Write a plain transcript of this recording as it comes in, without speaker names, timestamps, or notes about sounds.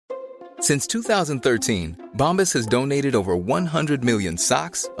Since 2013, Bombas has donated over 100 million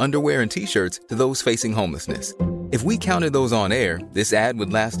socks, underwear, and T-shirts to those facing homelessness. If we counted those on air, this ad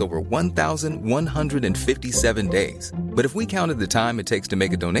would last over 1,157 days. But if we counted the time it takes to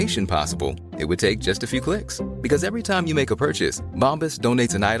make a donation possible, it would take just a few clicks. Because every time you make a purchase, Bombas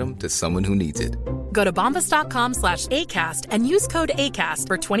donates an item to someone who needs it. Go to bombas.com/ACAST and use code ACAST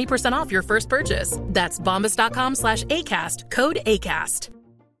for 20% off your first purchase. That's bombas.com/ACAST, code ACAST.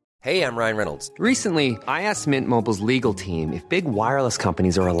 Hey, I'm Ryan Reynolds. Recently, I asked Mint Mobile's legal team if big wireless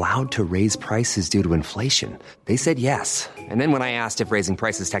companies are allowed to raise prices due to inflation. They said yes. And then when I asked if raising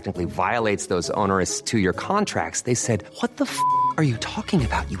prices technically violates those onerous two-year contracts, they said, "What the f*** are you talking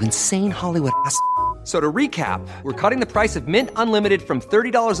about, you insane Hollywood ass?" So to recap, we're cutting the price of Mint Unlimited from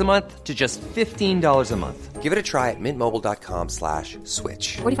 $30 a month to just $15 a month. Give it a try at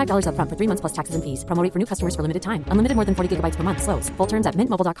mintmobile.com/switch. $45 up front for 3 months plus taxes and fees. Promo rate for new customers for limited time. Unlimited more than 40 gigabytes per month. Slows full terms at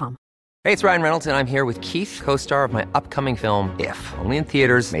mintmobile.com. Hey, it's Ryan Reynolds, and I'm here with Keith, co-star of my upcoming film, If, only in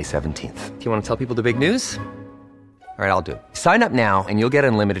theaters May 17th. Do you want to tell people the big news? All right, I'll do it. Sign up now and you'll get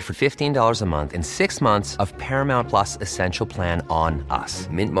unlimited for $15 a month and 6 months of Paramount Plus Essential Plan on us.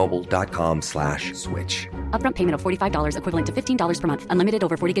 mintmobile.com/switch. Upfront payment of $45 equivalent to $15 per month. Unlimited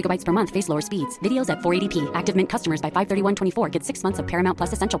over 40 gigabytes per month. Face lower speeds. Videos at 480p. Active Mint customers by 531.24 get 6 months of Paramount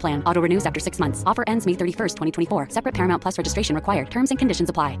Plus Essential Plan. Auto renews after 6 months. Offer ends May 31st, 2024. Separate Paramount Plus registration required. Terms and conditions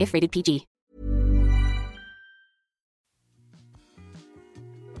apply if rated PG.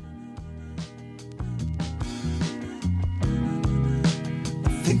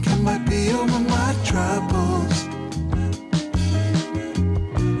 Think I might be over my troubles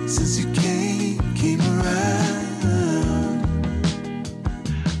since you came around.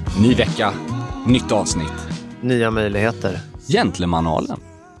 Ny vecka, nytt avsnitt. Nya möjligheter. Gentlemanalen.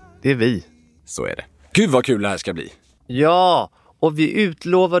 Det är vi. Så är det. Gud vad kul det här ska bli. Ja, och vi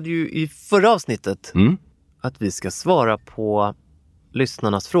utlovade ju i förra avsnittet att vi ska svara på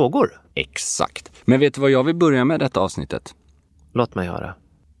lyssnarnas frågor. Exakt. Men vet du vad jag vill börja med detta avsnittet? Låt mig höra.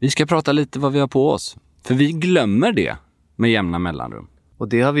 Vi ska prata lite vad vi har på oss. För vi glömmer det med jämna mellanrum. Och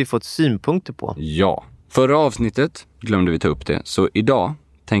det har vi fått synpunkter på. Ja. Förra avsnittet glömde vi ta upp det. Så idag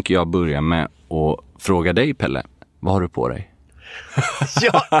tänker jag börja med att fråga dig, Pelle. Vad har du på dig?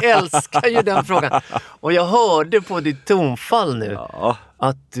 Jag älskar ju den frågan. Och jag hörde på ditt tonfall nu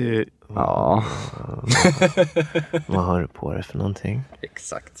att du... Ja. Vad har du på dig för någonting?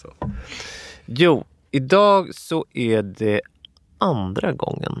 Exakt så. Jo, idag så är det andra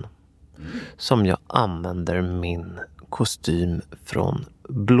gången som jag använder min kostym från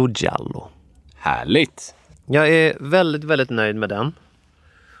Blue Giallo. Härligt! Jag är väldigt, väldigt nöjd med den.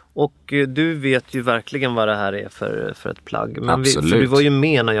 Och du vet ju verkligen vad det här är för ett plagg. Men absolut. För du var ju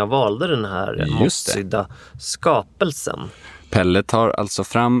med när jag valde den här mossida skapelsen. Pelle tar alltså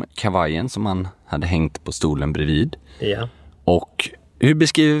fram kavajen som han hade hängt på stolen bredvid. Ja. Och hur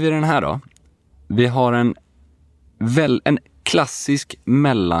beskriver vi den här då? Vi har en klassisk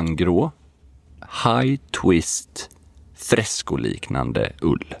mellangrå high twist freskoliknande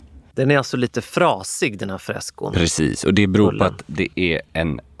ull. Den är alltså lite frasig, den här freskon. Precis, och det beror på att det är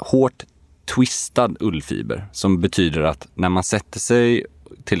en hårt twistad ullfiber som betyder att när man sätter sig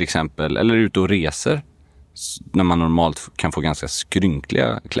till exempel eller ute och reser när man normalt kan få ganska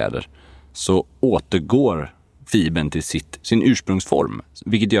skrynkliga kläder så återgår fibern till sin ursprungsform,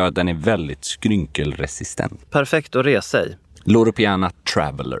 vilket gör att den är väldigt skrynkelresistent. Perfekt att resa i. Loro Piana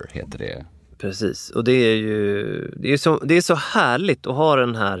Traveler heter det. Precis, och det är så härligt att ha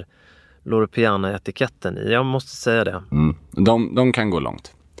den här Loro Piana-etiketten i. Jag måste säga det. De kan gå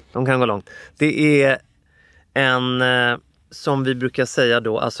långt. De kan gå långt. Det är en, som vi brukar säga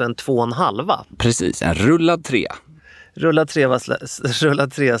då, alltså en 2,5. Precis, en rullad 3. Rullad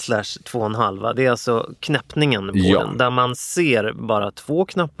 3/2,5. Det är alltså knäppningen på den. Där man ser bara 2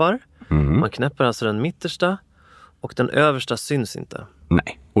 knappar. Man knäpper alltså den mittersta. Och den översta syns inte.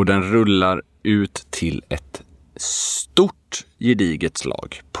 Nej, och den rullar ut till ett stort gediget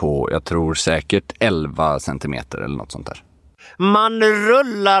slag på, jag tror säkert 11 centimeter eller något sånt där. Man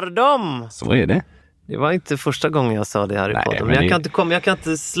rullar dem! Så är det. Det var inte första gången jag sa det här i podden. Men jag kan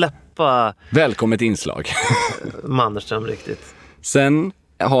inte släppa... Välkommet inslag. Mannerström riktigt. Sen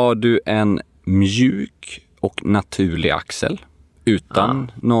har du en mjuk och naturlig axel.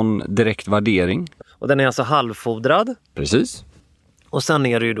 Utan någon direkt värdering. Och den är alltså halvfodrad. Precis. Och sen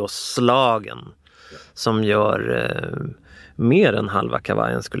är det ju då slagen som gör mer än halva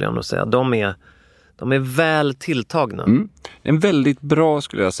kavajen skulle jag nog säga. De är väl tilltagna. En väldigt bra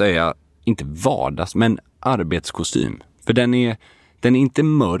skulle jag säga, inte vardags men arbetskostym. För den är inte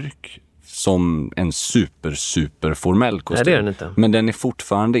mörk som en super formell kostym. Nej, det är den inte. Men den är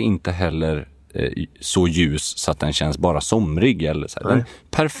fortfarande inte heller så ljus så att den känns bara somrig. Eller så. Den är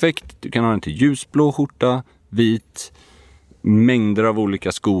perfekt, du kan ha den till ljusblå skjorta, vit, mängder av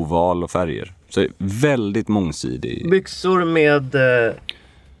olika skoval och färger. Så väldigt mångsidig. Byxor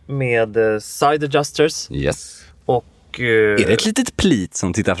med side adjusters. Yes. Och är det ett litet plit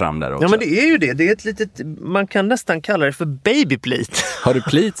som tittar fram där också? Ja, men det är ju det. Det är ett litet, man kan nästan kalla det för babyplit. Har du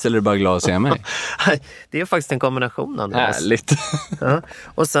plits eller är du bara glad att se mig? Det är faktiskt en kombination av det. Härligt. Ja.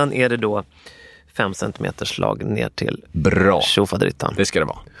 Och sen är det då 5 cm slag ner till Bra. tjofaderittan. Det ska det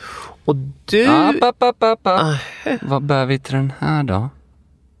vara. Och du... Vad bär vi till den här då?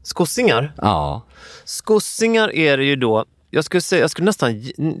 Skossingar? Ja. Skossingar är det ju då... Jag skulle nästan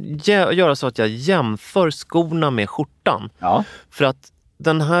göra så att jag jämför skorna med skjortan. Ja. För att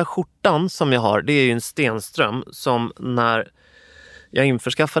den här skjortan som jag har, det är ju en Stenström som när jag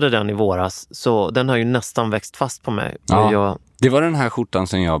införskaffade den i våras, så den har ju nästan växt fast på mig. Ja. Det var den här skjortan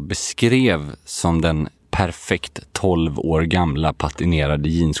som jag beskrev som den perfekt 12 år gamla patinerade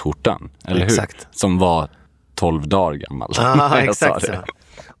jeansskjortan. Eller Exakt. hur? Som var 12 dagar gammal. Ja, exakt så.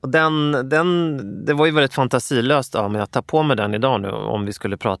 Och det var ju väldigt fantasilöst av mig att ta på mig den idag nu om vi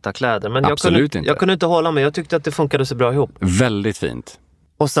skulle prata kläder. Men jag kunde inte hålla mig. Jag tyckte att det funkade så bra ihop. Väldigt fint.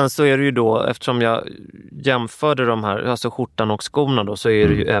 Och sen så är det ju då, eftersom jag jämförde de här, alltså skjortan och skorna då, så är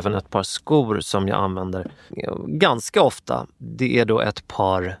det ju även ett par skor som jag använder ganska ofta. Det är då ett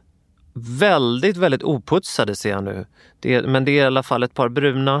par väldigt, väldigt oputsade ser jag nu. Men det är i alla fall ett par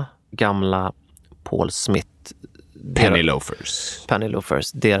bruna, gamla Paul Smith Penny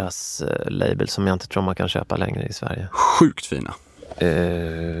Loafers, deras label som jag inte tror man kan köpa längre i Sverige. Sjukt fina.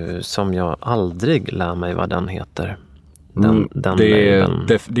 Som jag aldrig lär mig vad den heter.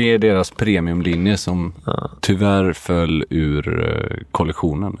 Det är deras premiumlinje som tyvärr föll ur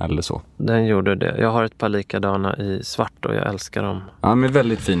kollektionen eller så. Den gjorde det. Jag har ett par likadana i svart och jag älskar dem. Ja, med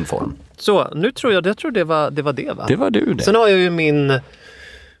väldigt fin form. Så, nu tror jag det var det va? Det var du det. Sen har jag ju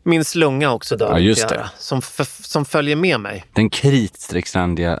min slunga också där. Ja, just det. Som följer med mig. Den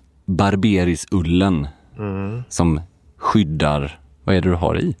kritstrecksrandiga Barberis-ullen som skyddar, vad är det du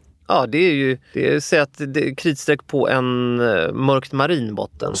har i? Ja, det är kritstreck på en mörkt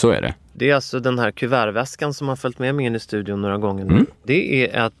marinbotten. Så är det. Det är alltså den här kuvertväskan som har följt med mig in i studion några gånger nu. Det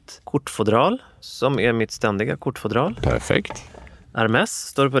är ett kortfodral som är mitt ständiga kortfodral. Perfekt. Hermes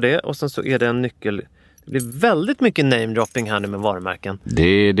står på det och sen så är det en nyckel. Det blir väldigt mycket name-dropping här nu med varumärken. Det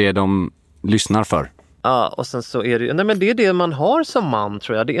är det de lyssnar för. Ja, och sen så är det är det man har som man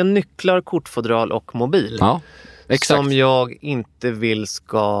tror jag. Det är nycklar, kortfodral och mobil. Ja, exakt. Som jag inte vill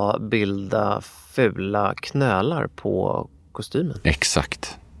ska bilda fula knölar på kostymen.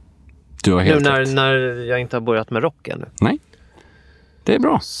 Exakt. Du har helt rätt. Nu när jag inte har börjat med rock ännu. Nej, det är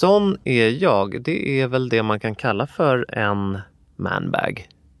bra. Sån är jag. Det är väl det man kan kalla för en manbag.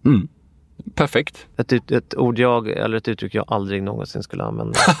 Perfekt. Ett ord eller ett uttryck jag aldrig någonsin skulle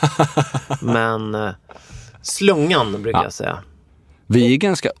använda. Men slungan brukar jag säga. Vi är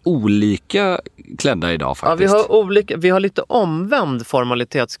ganska olika klädda idag faktiskt. Ja, vi har lite omvänd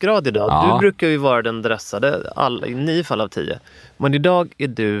formalitetsgrad idag. Ja. Du brukar ju vara den dressade i 9 fall av 10. Men idag är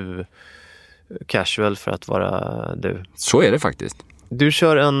du casual för att vara du. Så är det faktiskt. Du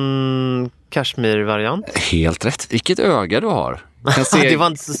kör en cashmere-variant. Helt rätt. Vilket öga du har. Det var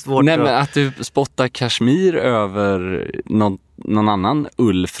inte så svårt. Nej, men att du spottar kashmir över någon annan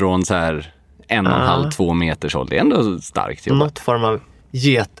ull från så här 1,5-2 meters håll. Det är ändå starkt jobbat. Något form av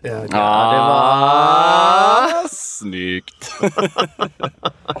getöga. Det var snyggt.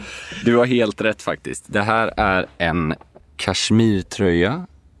 Du har helt rätt faktiskt. Det här är en kashmirtröja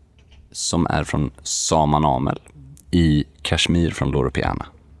som är från Saman Amel i kashmir från Loro Piana.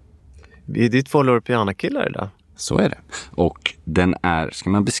 Vi är ditt 2 Loro Piana-killar idag. Så är det. Och den är, ska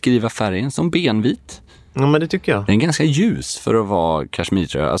man beskriva färgen som benvit? Ja, men det tycker jag. Den är ganska ljus för att vara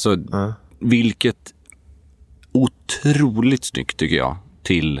kashmirtröja. Alltså, vilket otroligt snyggt tycker jag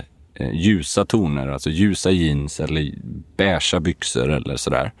till ljusa toner. Alltså ljusa jeans eller beigea byxor eller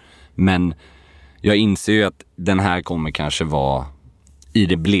sådär. Men jag inser ju att den här kommer kanske vara i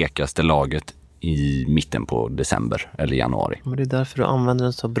det blekaste laget i mitten på december eller januari. Men det är därför du använder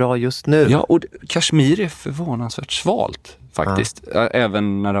den så bra just nu. Ja, och kashmir är förvånansvärt svalt faktiskt.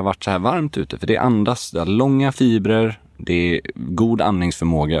 Även när det har varit så här varmt ute. För det andas, det har långa fibrer, det är god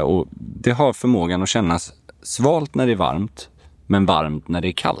andningsförmåga och det har förmågan att kännas svalt när det är varmt, men varmt när det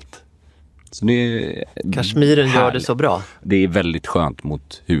är kallt. Så det är kashmiren gör det så bra. Det är väldigt skönt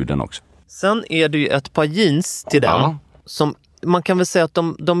mot huden också. Sen är det ju ett par jeans till den som man kan väl säga att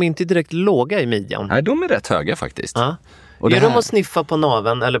de är inte direkt låga i midjan. Nej, de är rätt höga faktiskt. Ja. Och det är här... de att sniffa på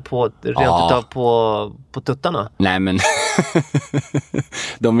naveln eller på rent utav på tuttarna? Nej, men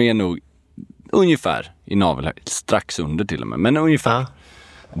de är nog ungefär i naveln, strax under till och med, men ungefär. Ja.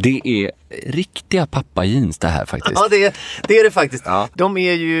 Det är riktiga pappa-jeans det här faktiskt. Ja, det är det faktiskt. Ja. De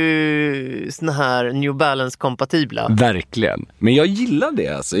är ju såna här New Balance-kompatibla. Verkligen. Men jag gillar det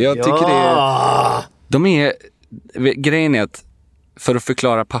alltså. Jag tycker det är... De är... Grejen är att för att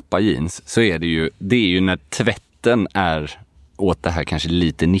förklara pappa-jeans så är det är ju när tvätten är åt det här kanske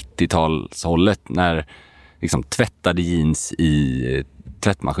lite 90-talshållet, när liksom tvättade jeans i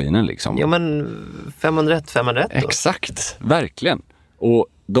tvättmaskinen liksom. Ja, men 501 då. Exakt, verkligen. Och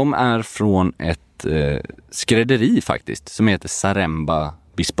de är från ett skrädderi faktiskt som heter Zaremba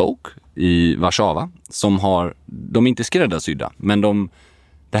Bespoke i Warszawa, som har, de är inte skräddarsydda, men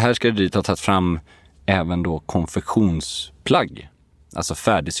det här skrädderiet har tagit fram även då konfektionsplagg, alltså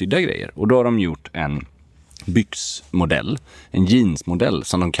färdigsydda grejer. Och då har de gjort en byxmodell, en jeansmodell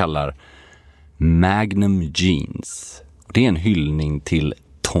som de kallar Magnum Jeans. Det är en hyllning till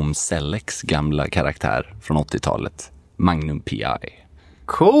Tom Sellecks gamla karaktär från 80-talet, Magnum P.I.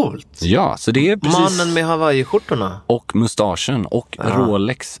 Coolt! Ja, så det är precis... Mannen med Hawaii-skjortorna. Och mustaschen och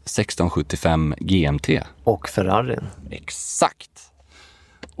Rolex 1675 GMT. Och Ferrarin. Exakt.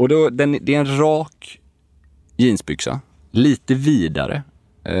 Och då, det är en rak jeansbyxa. Lite vidare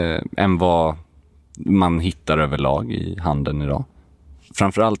än vad man hittar överlag i handeln idag.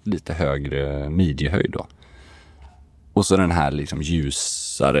 Framförallt lite högre midjehöjd då. Och så den här liksom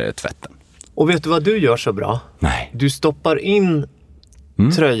ljusare tvätten. Och vet du vad du gör så bra? Nej. Du stoppar in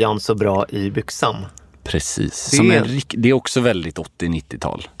tröjan så bra i byxan. Precis. Det är också väldigt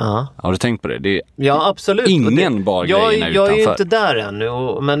 80-90-tal. Ja. Har du tänkt på det? Ja, absolut. Ingen bar grejerna utanför. Jag är ju inte där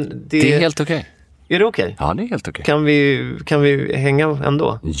ännu, men det är helt okej. Är det okej? Ja, det är helt okej. Kan vi hänga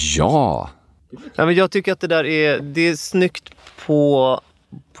ändå? Ja. Ja, men jag tycker att det är snyggt på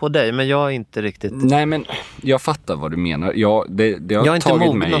dig, men jag är inte riktigt... Nej, men jag fattar vad du menar. Det har jag är inte tagit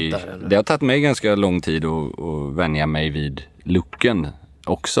mognat mig, där, eller? det har tagit mig ganska lång tid att vänja mig vid looken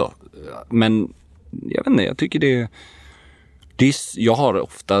också. Men jag vet inte, jag tycker jag har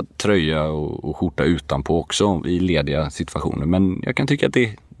ofta tröja och skjorta utanpå också i lediga situationer. Men jag kan tycka att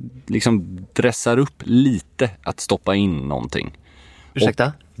det liksom dressar upp lite att stoppa in någonting. Ursäkta?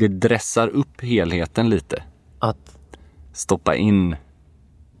 Och det dressar upp helheten lite. Att... Stoppa in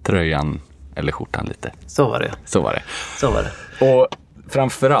tröjan eller skjortan lite. Så var det. Och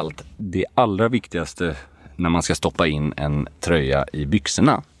framförallt, det allra viktigaste när man ska stoppa in en tröja i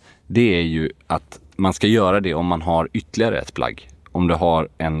byxorna, det är ju att man ska göra det om man har ytterligare ett plagg. Om du har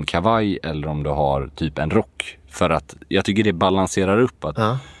en kavaj eller om du har typ en rock. För att jag tycker det balanserar upp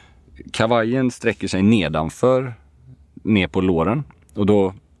att kavajen sträcker sig nedanför, ner på låren. Och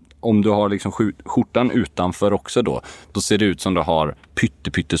då, om du har liksom skjortan utanför också då ser det ut som du har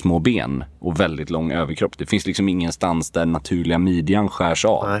pyttesmå ben och väldigt lång överkropp. Det finns liksom ingenstans där naturliga midjan skärs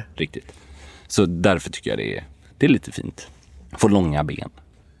av riktigt. Så därför tycker jag det är lite fint. Få långa ben.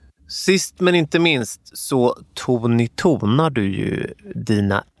 Sist men inte minst så tonar du ju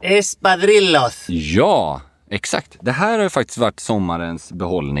dina espadrillos. Ja, exakt. Det här har ju faktiskt varit sommarens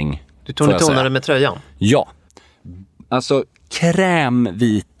behållning. Du tonade med tröjan? Ja. Alltså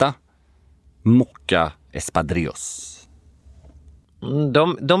krämvita mocka espadrillos.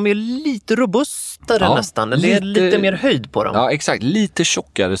 De är lite robustare nästan. Det är lite mer höjd på dem. Ja, exakt. Lite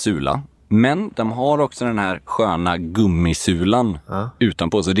tjockare sula. Men de har också den här sköna gummisulan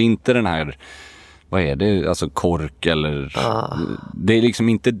utanpå. Så det är inte den här, vad är det? Alltså kork eller... Det är liksom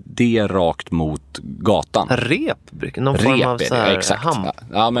inte det rakt mot gatan. Rep? Någon form av så här exakt. hamp.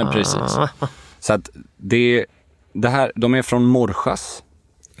 Ja, men precis. Så att det här, de är från Morsas.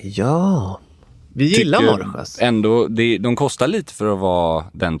 Ja, vi gillar Morsas. Ändå, de kostar lite för att vara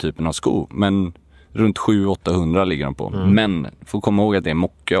den typen av sko. Men runt 700-800 ligger de på. Men får komma ihåg att det är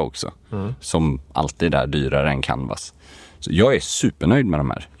mocka också. Som alltid är dyrare än canvas. Så jag är supernöjd med de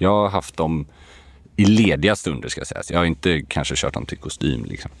här. Jag har haft dem i lediga stunder ska jag säga. Jag har inte kanske kört dem till kostym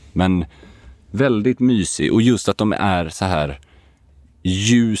liksom. Men väldigt mysig. Och just att de är så här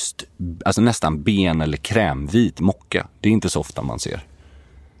ljust, alltså nästan ben- eller krämvit mocka. Det är inte så ofta man ser.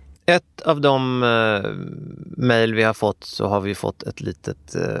 Ett av de mejl vi har fått så har vi fått ett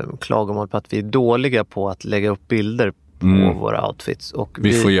litet klagomål på att vi är dåliga på att lägga upp bilder på våra outfits. Och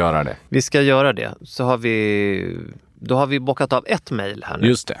vi får göra det. Vi ska göra det. Då har vi bockat av ett mejl här nu.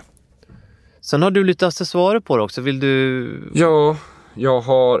 Just det. Sen har du lite accessoarer på det också. Vill du... Ja, jag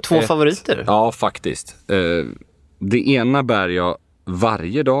har... 2 favoriter? Ja, faktiskt. Det ena bär jag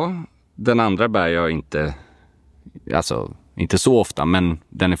varje dag. Den andra bär jag inte... Alltså... Inte så ofta, men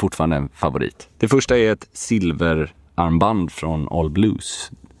den är fortfarande en favorit. Det första är ett silver armband från All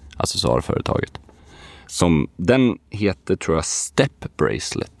Blues, accessoarföretaget. Den heter, tror jag, Step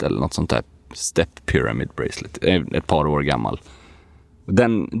Bracelet eller något sånt där. Step Pyramid Bracelet. Ett par år gammal.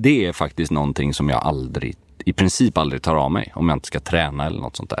 Det är faktiskt någonting som jag i princip aldrig tar av mig om jag inte ska träna eller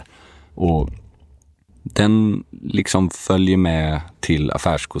något sånt där. Och den liksom följer med till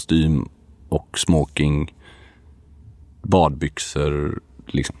affärskostym och smoking, badbyxor,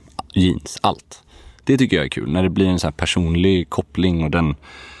 liksom jeans, allt. Det tycker jag är kul när det blir en så här personlig koppling och den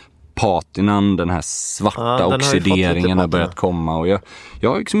patinan, den här svarta oxideringen har börjat komma och jag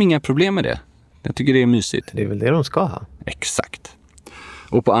har liksom inga problem med det. Jag tycker det är mysigt. Det är väl det de ska ha. Exakt.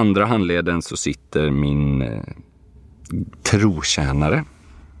 Och på andra handleden så sitter min trotjänare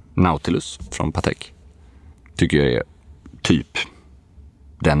Nautilus från Patek. Tycker jag är typ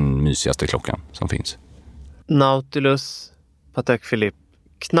den mysigaste klockan som finns. Nautilus, Patek Philippe,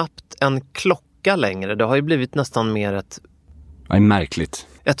 knappt en klocka längre. Det har ju blivit nästan mer ett... Det är märkligt.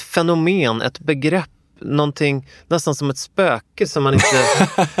 Ett fenomen, ett begrepp, någonting nästan som ett spöke som man inte...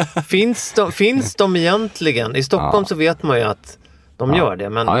 finns de egentligen? I Stockholm så vet man ju att de gör det.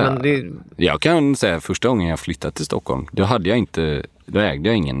 Men det... Jag kan säga första gången jag flyttade till Stockholm, då ägde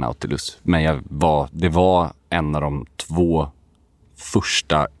jag ingen Nautilus. Men det var en av de 2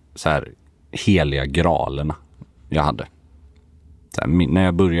 första så här heliga gralerna jag hade. Så här, när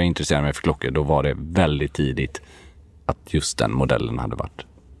jag började intressera mig för klockor, då var det väldigt tidigt att just den modellen hade varit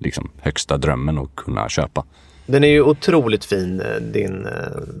liksom högsta drömmen att kunna köpa. Den är ju otroligt fin, din...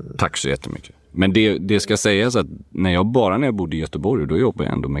 Tack så jättemycket. Men det ska sägas att när jag bodde i Göteborg, då jobbade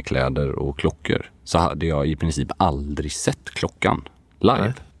jag ändå med kläder och klockor, så hade jag i princip aldrig sett klockan live.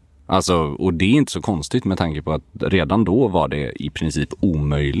 Nej. Alltså, och det är inte så konstigt med tanke på att redan då var det i princip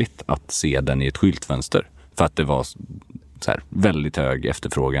omöjligt att se den i ett skyltfönster. För att det var så här väldigt hög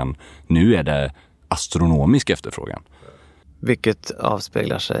efterfrågan. Nu är det astronomisk efterfrågan. Vilket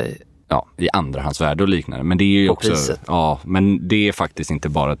avspeglar sig... Ja, i andrahandsvärde och liknande. Men det är ju också... Priset. Ja, men det är faktiskt inte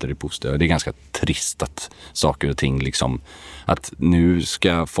bara att det är positivt. Det är ganska trist att saker och ting liksom... Att nu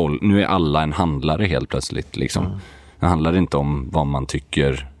är alla en handlare helt plötsligt liksom. Det handlar inte om vad man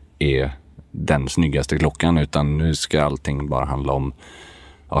tycker är den snyggaste klockan, utan nu ska allting bara handla om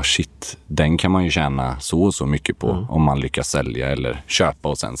den kan man ju tjäna så och så mycket på om man lyckas sälja eller köpa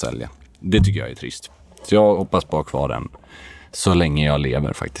och sen sälja. Det tycker jag är trist. Så jag hoppas på att ha kvar den så länge jag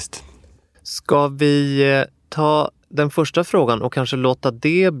lever faktiskt. Ska vi ta den första frågan och kanske låta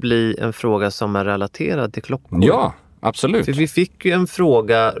det bli en fråga som är relaterad till klockor? Ja, absolut. För vi fick ju en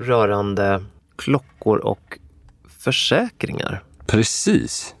fråga rörande klockor och försäkringar.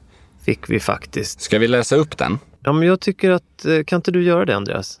 Precis. Fick vi faktiskt. Ska vi läsa upp den? Ja, men jag tycker att... Kan inte du göra det,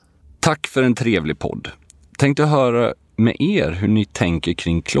 Andreas? Tack för en trevlig podd. Tänkte höra med er hur ni tänker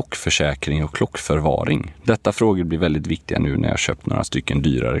kring klockförsäkring och klockförvaring. Detta frågor blir väldigt viktiga nu när jag köpt några stycken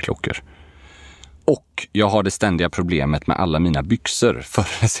dyrare klockor. Och jag har det ständiga problemet med alla mina byxor förr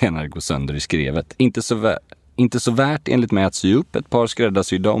eller senare går sönder i skrevet. Inte så värt enligt mig att sy upp ett par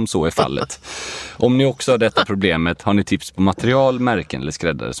skräddarsydda om så är fallet. Om ni också har detta problemet, har ni tips på material, märken eller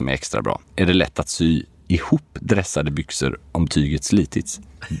skräddare som är extra bra? Är det lätt att sy ihop dressade byxor om tyget slitits?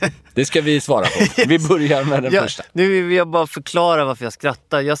 Det ska vi svara på. Vi börjar med den första. Nu vill jag bara förklara varför jag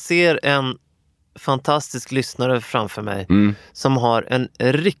skrattar. Jag ser en fantastisk lyssnare framför mig som har en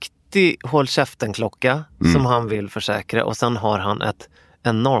riktig håll käften-klocka som han vill försäkra, och sen har han ett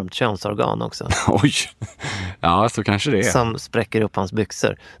enormt könsorgan också. Oj, ja så kanske det är. Som spräcker upp hans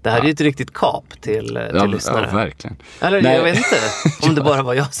byxor. Det här är ju ett riktigt kap till lyssnare. Ja, verkligen. Eller jag vet inte om det bara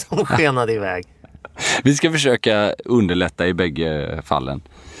var jag som skenade iväg. Vi ska försöka underlätta i bägge fallen.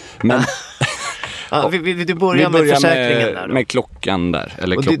 Men vi börjar med försäkringen där då. Med klockan där,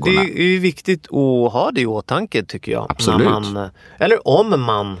 eller och klockorna. Det är ju viktigt att ha det i åtanke, tycker jag. Absolut. Eller om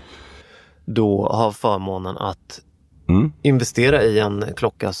man då har förmånen att investera i en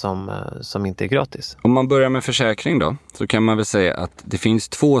klocka som inte är gratis. Om man börjar med försäkring då, så kan man väl säga att det finns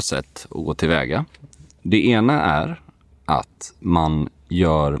 2 sätt att gå tillväga. Det ena är att man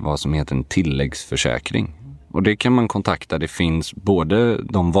gör vad som heter en tilläggsförsäkring. Och det kan man kontakta. Det finns både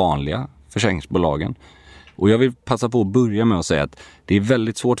de vanliga försäkringsbolagen. Och jag vill passa på att börja med att säga att det är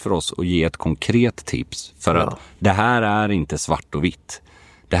väldigt svårt för oss att ge ett konkret tips. För att det här är inte svart och vitt.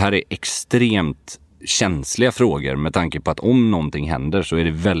 Det här är extremt känsliga frågor med tanke på att om någonting händer så är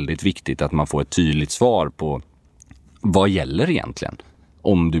det väldigt viktigt att man får ett tydligt svar på vad gäller egentligen.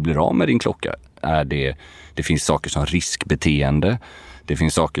 Om du blir av med din klocka, det finns saker som riskbeteende. Det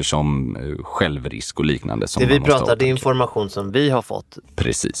finns saker som självrisk och liknande. Som det vi man måste pratar, det är information som vi har fått.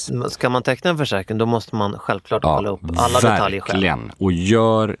 Precis. Ska man teckna en försäkring, då måste man självklart kolla upp alla detaljer själv. Verkligen. Och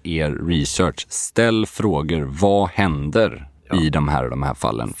gör er research. Ställ frågor. Vad händer i de här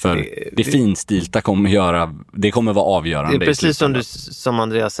fallen? För det finstilta kommer vara avgörande. Det är precis som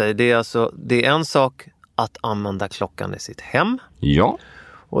Andreas säger. Det är en sak att använda klockan i sitt hem. Ja.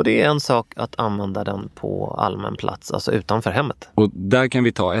 Och det är en sak att använda den på allmän plats, alltså utanför hemmet. Och där kan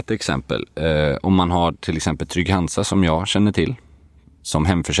vi ta ett exempel. Om man har till exempel Trygg-Hansa som jag känner till som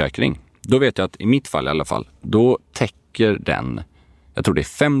hemförsäkring. Då vet jag att i mitt fall i alla fall, då täcker den, jag tror det är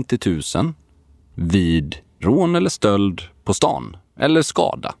 50 000 vid rån eller stöld på stan. Eller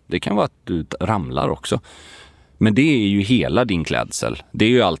skada. Det kan vara att du ramlar också. Men det är ju hela din klädsel. Det är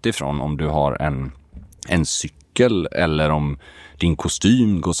ju alltifrån om du har en cykel eller om din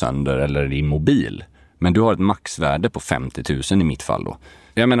kostym går sönder eller din mobil. Men du har ett maxvärde på 50 000 i mitt fall då.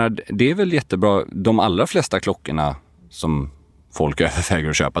 Jag menar, det är väl jättebra. De allra flesta klockorna som folk överväger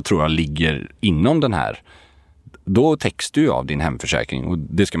att köpa tror jag ligger inom den här. Då täcks du av din hemförsäkring och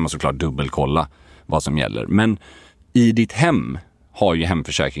det ska man såklart dubbelkolla vad som gäller. Men i ditt hem har ju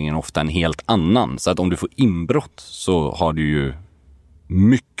hemförsäkringen ofta en helt annan. Så att om du får inbrott så har du ju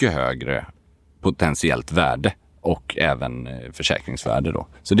mycket högre potentiellt värde och även försäkringsvärde då.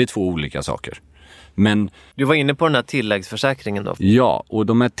 Så det är två olika saker. Men du var inne på den här tilläggsförsäkringen då? Ja, och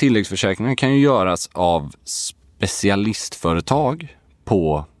de här tilläggsförsäkringarna kan ju göras av specialistföretag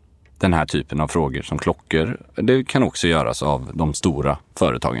på den här typen av frågor som klockor. Det kan också göras av de stora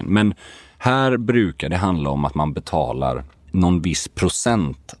företagen. Men här brukar det handla om att man betalar någon viss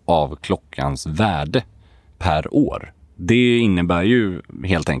procent av klockans värde per år. Det innebär ju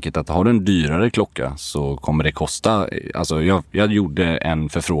helt enkelt att har du en dyrare klocka så kommer det kosta. Alltså jag gjorde en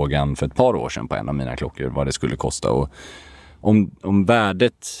förfrågan för ett par år sedan på en av mina klockor vad det skulle kosta. Och om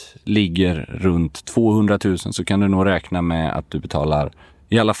värdet ligger runt 200 000 så kan du nog räkna med att du betalar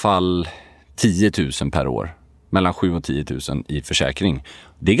i alla fall 10 000 per år. Mellan 7 och 10 000 i försäkring.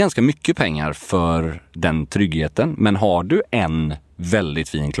 Det är ganska mycket pengar för den tryggheten. Men har du en väldigt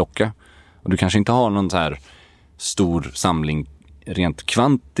fin klocka och du kanske inte har någon så här stor samling rent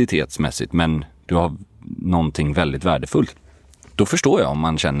kvantitetsmässigt, men du har någonting väldigt värdefullt. Då förstår jag om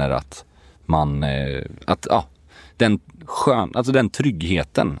man känner att den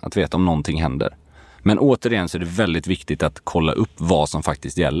tryggheten att veta om någonting händer. Men återigen så är det väldigt viktigt att kolla upp vad som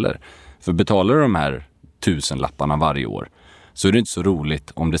faktiskt gäller. För betalar du de här 1000-lapparna varje år så är det inte så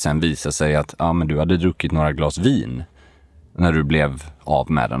roligt om det sen visar sig att men du hade druckit några glas vin när du blev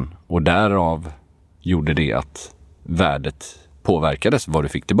av med den. Och därav gjorde det att värdet påverkades vad du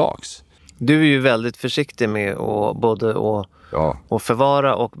fick tillbaks. Du är ju väldigt försiktig med att både att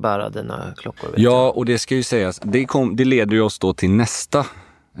förvara och bära dina klockor. Ja, och det ska ju sägas, det leder ju oss då till nästa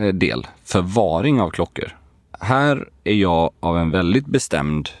del, förvaring av klockor. Här är jag av en väldigt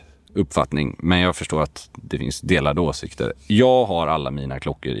bestämd uppfattning, men jag förstår att det finns delade åsikter. Jag har alla mina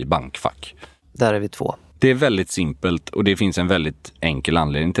klockor i bankfack. Där är vi två. Det är väldigt simpelt och det finns en väldigt enkel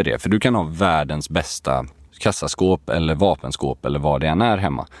anledning till det. För du kan ha världens bästa kassaskåp eller vapenskåp eller vad det än är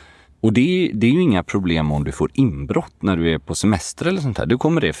hemma. Och det är ju inga problem om du får inbrott när du är på semester eller sånt här. Du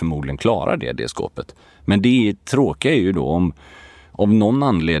kommer det förmodligen klara det skåpet. Men det tråkiga är ju då om av någon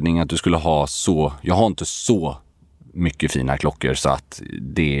anledning att du skulle ha jag har inte så mycket fina klockor så att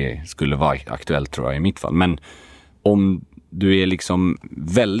det skulle vara aktuellt tror jag i mitt fall. Men om du är liksom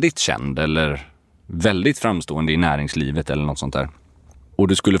väldigt känd eller väldigt framstående i näringslivet eller något sånt där och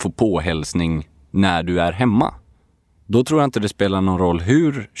du skulle få påhälsning när du är hemma, då tror jag inte det spelar någon roll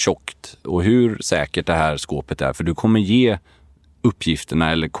hur tjockt och hur säkert det här skåpet är, för du kommer ge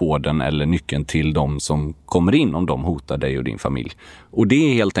uppgifterna eller koden eller nyckeln till de som kommer in om de hotar dig och din familj. Och det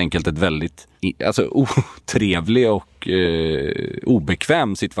är helt enkelt ett väldigt otrevlig och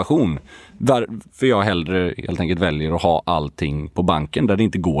obekväm situation. För jag hellre helt enkelt väljer att ha allting på banken där det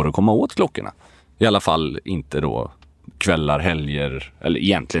inte går att komma åt klockorna. I alla fall inte då kvällar, helger eller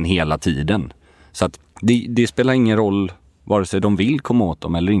egentligen hela tiden. Så att det spelar ingen roll vare sig de vill komma åt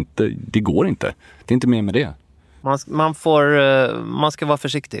dem eller inte. Det går inte. Det är inte mer med det. Man ska vara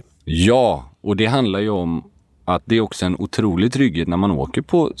försiktig. Ja, och det handlar ju om att det är också en otrolig trygghet när man åker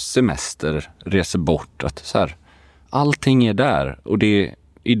på semester, reser bort. Att så här, allting är där. Och det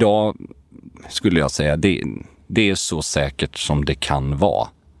idag skulle jag säga, det är så säkert som det kan vara.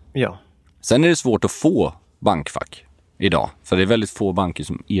 Ja. Sen är det svårt att få bankfack idag. För det är väldigt få banker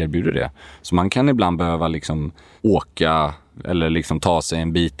som erbjuder det. Så man kan ibland behöva liksom åka eller liksom ta sig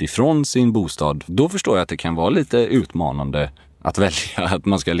en bit ifrån sin bostad. Då förstår jag att det kan vara lite utmanande att välja. Att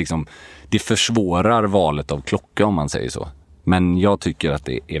man ska liksom, det försvårar valet av klocka om man säger så. Men jag tycker att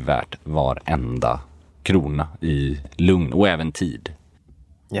det är värt varenda krona i lugn och även tid.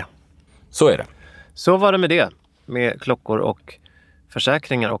 Ja. Så är det. Så var det med det. Med klockor och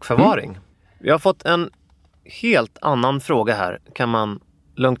försäkringar och förvaring. Vi har fått en helt annan fråga här, kan man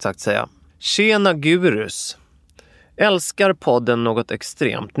lugnt sagt säga. Tjena gurus. Älskar podden något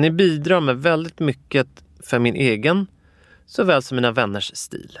extremt. Ni bidrar med väldigt mycket för min egen såväl som mina vänners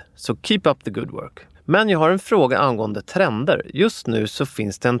stil. Så keep up the good work. Men jag har en fråga angående trender. Just nu så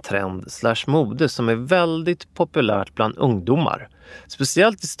finns det en trend/mode som är väldigt populärt bland ungdomar.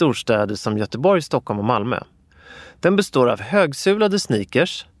 Speciellt i storstäder som Göteborg, Stockholm och Malmö. Den består av högsulade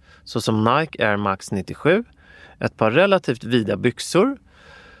sneakers, såsom Nike Air Max 97, ett par relativt vida byxor,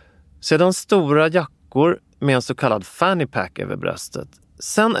 sedan stora jackor med en så kallad fanny pack över bröstet.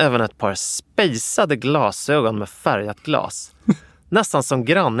 Sen även ett par spejsade glasögon med färgat glas. Nästan som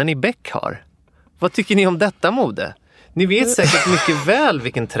grannen i Beck har. Vad tycker ni om detta mode? Ni vet säkert mycket väl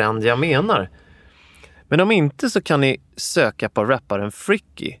vilken trend jag menar. Men om inte så kan ni söka på rapparen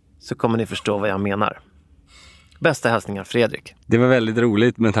Fricky, så kommer ni förstå vad jag menar. Bästa hälsningar, Fredrik. Det var väldigt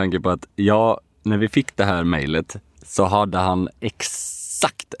roligt med tanke på att när vi fick det här mejlet så hade han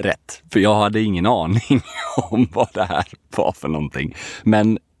exakt rätt. För jag hade ingen aning om vad det här var för någonting.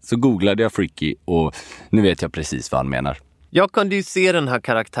 Men så googlade jag Fricky och nu vet jag precis vad han menar. Jag kunde ju se den här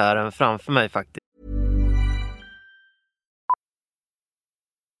karaktären framför mig faktiskt.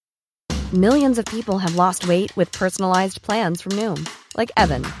 Millions of people have lost weight with personalized plans from Noom. Like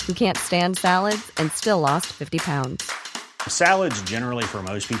Evan, who can't stand salads and still lost 50 pounds. Salads generally for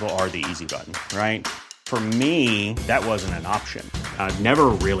most people are the easy button, right? For me, that wasn't an option. I never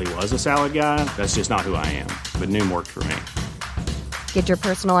really was a salad guy. That's just not who I am. But Noom worked for me. Get your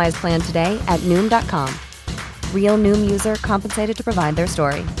personalized plan today at Noom.com. Real Noom user compensated to provide their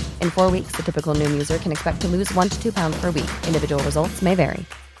story. In 4 weeks, the typical Noom user can expect to lose 1 to 2 pounds per week. Individual results may vary.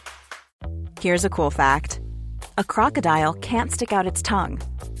 Here's a cool fact. A crocodile can't stick out its tongue.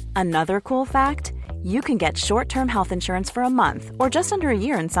 Another cool fact, you can get short-term health insurance for a month or just under a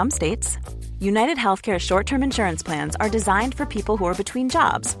year in some states. United Healthcare short-term insurance plans are designed for people who are between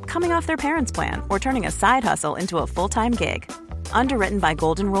jobs, coming off their parents' plan, or turning a side hustle into a full-time gig. Underwritten by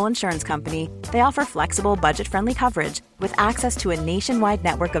Golden Rule Insurance Company, they offer flexible, budget-friendly coverage with access to a nationwide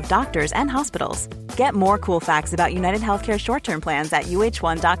network of doctors and hospitals. Get more cool facts about United Healthcare short-term plans at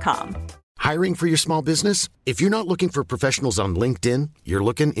uh1.com. Hiring for your small business? If you're not looking for professionals on LinkedIn, you're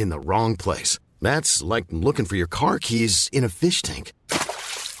looking in the wrong place. That's like looking for your car keys in a fish tank.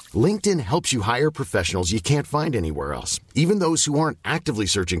 LinkedIn helps you hire professionals you can't find anywhere else, even those who aren't actively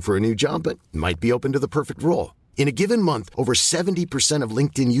searching for a new job but might be open to the perfect role. In a given month, over 70% of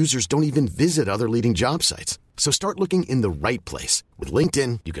LinkedIn users don't even visit other leading job sites. So start looking in the right place. With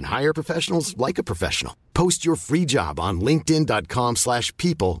LinkedIn, you can hire professionals like a professional. Post your free job on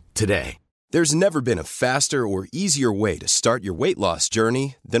linkedin.com/people today. There's never been a faster or easier way to start your weight loss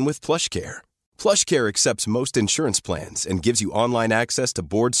journey than with PlushCare. PlushCare accepts most insurance plans and gives you online access to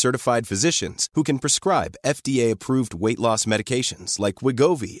board-certified physicians who can prescribe FDA-approved weight loss medications like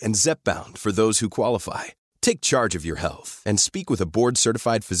Wegovy and Zepbound for those who qualify. Take charge of your health and speak with a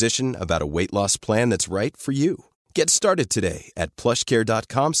board-certified physician about a weight loss plan that's right for you. Get started today at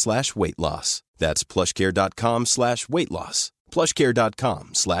plushcare.com/weightloss. That's plushcare.com/weightloss.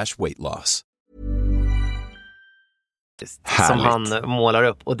 plushcare.com/weightloss. Som han målar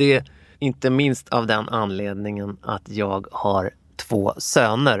upp. Och det är inte minst av den anledningen att jag har 2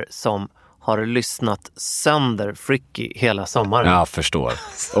 söner som har lyssnat sönder Fricky hela sommaren. Jag förstår.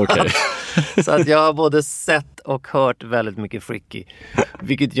 Okej. Så att jag har både sett och hört väldigt mycket Fricky.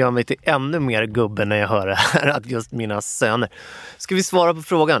 Vilket gör mig till ännu mer gubbe när jag hör det här. Att just mina söner. Ska vi svara på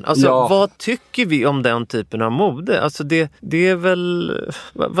frågan? Alltså, vad tycker vi om den typen av mode? Alltså det är väl...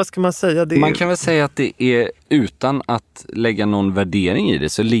 Vad ska man säga? Man kan väl säga att det är, utan att lägga någon värdering i det,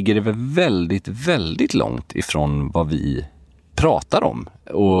 så ligger det väl väldigt, väldigt långt ifrån vad vi pratar om.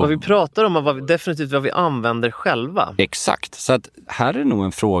 Och vad vi pratar om och definitivt vad vi använder själva. Exakt. Så att här är nog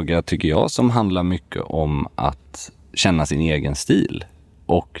en fråga, tycker jag, som handlar mycket om att känna sin egen stil.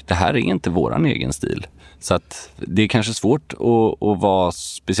 Och det här är inte våran egen stil. Så att det är kanske svårt att vara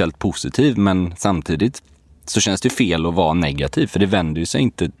speciellt positiv, men samtidigt så känns det fel att vara negativ, för det vänder ju sig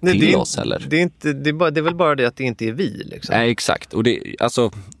inte till oss heller. Det är väl bara det att det inte är vi liksom. Nej, exakt. Och det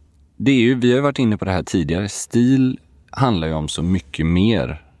är ju, vi har ju varit inne på det här tidigare. Stil handlar ju om så mycket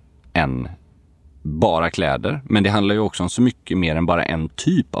mer än bara kläder. Men det handlar ju också om så mycket mer än bara en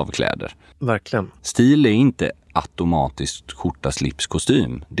typ av kläder. Verkligen. Stil är inte automatiskt skjorta, slips,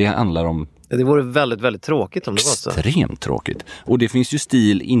 kostym. Det handlar om Det vore väldigt, väldigt tråkigt om det var så. Extremt tråkigt. Och det finns ju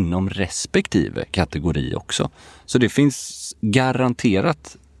stil inom respektive kategori också. Så det finns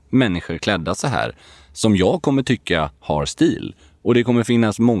garanterat människor klädda så här som jag kommer tycka har stil. Och det kommer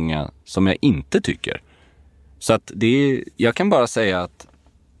finnas många som jag inte tycker. Så att jag kan bara säga att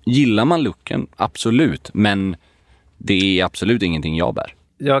gillar man looken, absolut. Men det är absolut ingenting jag bär.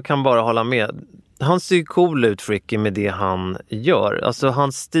 Jag kan bara hålla med. Han ser cool ut, Fricky, med det han gör. Alltså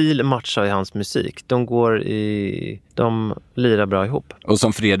hans stil matchar i hans musik. De lirar bra ihop. Och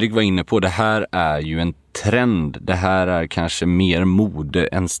som Fredrik var inne på, det här är ju en trend. Det här är kanske mer mode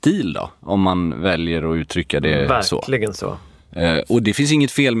än stil då. Om man väljer att uttrycka det verkligen så. Och det finns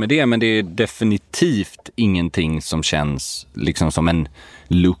inget fel med det, men det är definitivt ingenting som känns liksom som en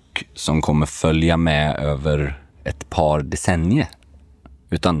look som kommer följa med över ett par decennier.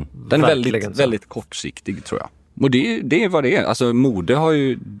 Utan den är väldigt, väldigt kortsiktig, tror jag. Och det är vad det är. Alltså mode har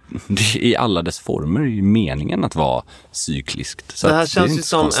ju i alla dess former ju meningen att vara cykliskt. Så det här känns ju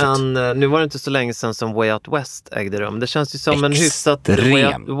som nu var det inte så länge sedan som Way Out West ägde rum. Det känns ju som en hyfsat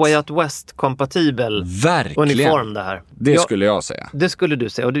Way Out West-kompatibel uniform det här. Det skulle jag säga. Det skulle du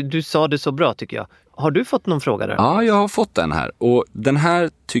säga. Och du sa det så bra, tycker jag. Har du fått någon fråga där? Ja, jag har fått den här. Och den här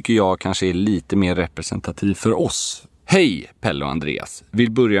tycker jag kanske är lite mer representativ för oss. Hej Pelle och Andreas.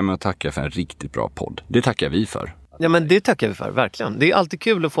 Vill börja med att tacka för en riktigt bra podd. Det tackar vi för. Ja, men det tackar vi för, verkligen. Det är alltid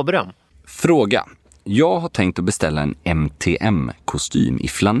kul att få beröm. Fråga. Jag har tänkt att beställa en MTM-kostym i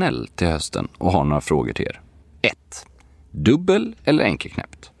flanell till hösten och har några frågor till er. 1. Dubbel eller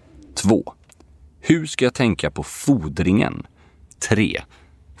enkelknäppt? 2. Hur ska jag tänka på fodringen? 3.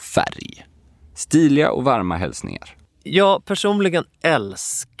 Färg. Stiliga och varma hälsningar. Jag personligen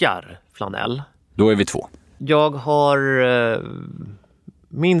älskar flanell. Då är vi 2. Jag har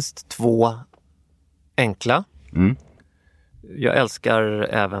minst 2 enkla. Mm. Jag älskar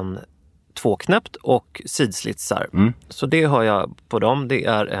även 2-knäppt och sidslitsar. Mm. Så det har jag på dem. Det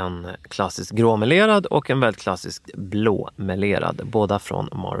är en klassisk gråmelerad och en väldigt klassisk blåmelerad. Båda från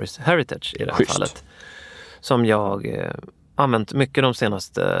Morris Heritage i det här fallet. Som jag använt mycket den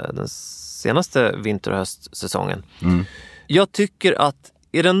senaste vinter- och höstsäsongen. Mm. Jag tycker att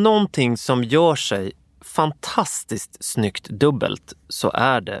är det någonting som gör sig fantastiskt snyggt dubbelt så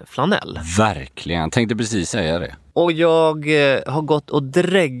är det flanell. Verkligen, jag tänkte precis säga det. Och jag har gått och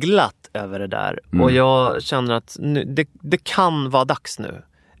dreglat över det där. Och jag känner att det kan vara dags nu.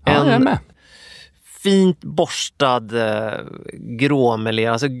 Ja, jag är med. Fint borstad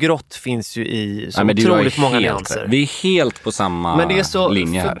gråmelerad. Alltså grått finns ju i så otroligt många nyanser. Vi är helt på samma linje här. Men det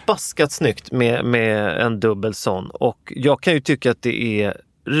är så förbaskat snyggt med en dubbel sån. Och jag kan ju tycka att det är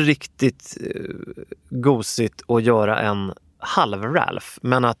riktigt gosigt att göra en halv Ralph,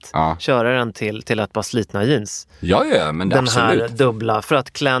 men att köra den till ett par slitna jeans. Ja, men det den absolut. Här dubbla, för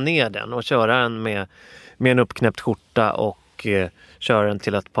att klä ner den och köra den med en uppknäppt skjorta och köra den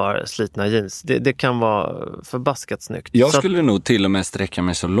till ett par slitna jeans. Det kan vara förbaskat snyggt. Jag skulle nog till och med sträcka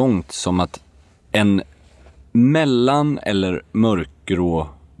mig så långt som att en mellan- eller mörkgrå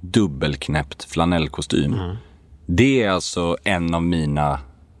dubbelknäppt flanellkostym. Det är alltså en av mina...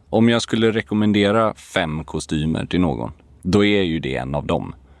 Om jag skulle rekommendera 5 kostymer till någon, då är ju det en av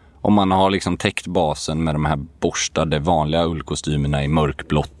dem. Om man har liksom täckt basen med de här borstade vanliga ullkostymerna i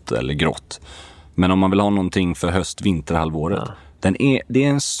mörkblått eller grått. Men om man vill ha någonting för höst-vinterhalvåret, det är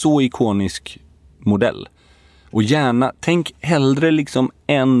en så ikonisk modell. Och gärna, tänk hellre liksom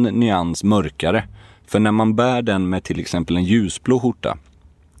en nyans mörkare. För när man bär den med till exempel en ljusblå skjorta,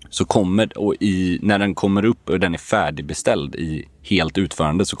 så när den kommer upp och den är färdigbeställd i helt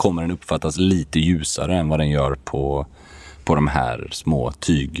utförande, så kommer den uppfattas lite ljusare än vad den gör på de här små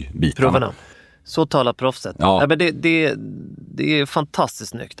tygbitarna. Proverna. Så talar proffset. Ja. Men det är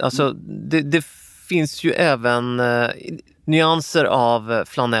fantastiskt snyggt. Alltså, det finns ju även nyanser av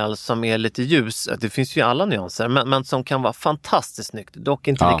flanell som är lite ljus. Det finns ju alla nyanser, men som kan vara fantastiskt snyggt. Dock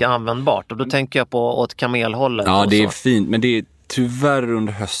inte lika användbart. Och då tänker jag på åt kamelhållet. Ja, det är fint, men det är tyvärr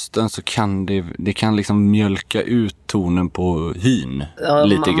under hösten så kan det kan liksom mjölka ut tonen på hyn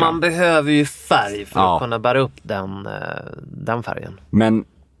lite grann. Man behöver ju färg för att kunna bära upp den färgen. Men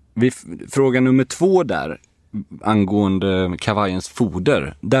fråga nummer 2 där, angående kavajens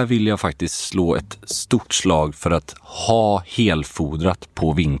foder, där vill jag faktiskt slå ett stort slag för att ha helfodrat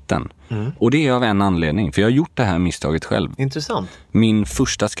på vintern. Och det är av en anledning, för jag har gjort det här misstaget själv. Intressant. Min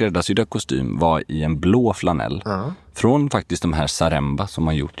första skräddarsydda kostym var i en blå flanell från faktiskt de här Zaremba som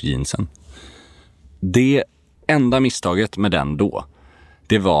har gjort jeansen. Det enda misstaget med den då,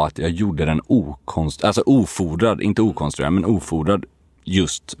 det var att jag gjorde den ofodrad, inte okonstruerad, men ofodrad,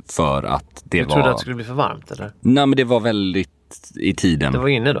 just för att det var... Du trodde att det skulle bli för varmt, eller? Nej, men det var väldigt i tiden. Det var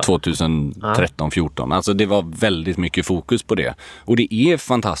inne då. 2013-14. Alltså det var väldigt mycket fokus på det. Och det är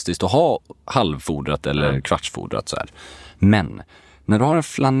fantastiskt att ha halvfodrat eller kvartsfodrat så här. Men när du har en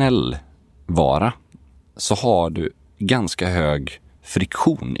flanellvara så har du ganska hög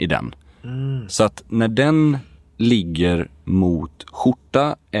friktion i den. Så att när den ligger mot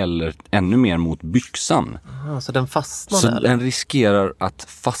skjorta eller ännu mer mot byxan. Så den fastnar så eller? Den riskerar att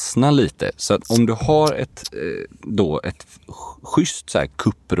fastna lite. Så att om du har ett schysst så här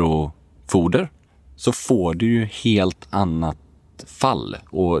Cupro-foder så får du ju helt annat fall.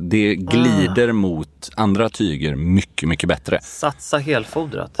 Och det glider mot andra tyger mycket, mycket bättre. Satsa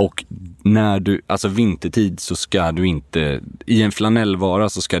helfodrat. Och när du, alltså vintertid så ska du inte, i en flanellvara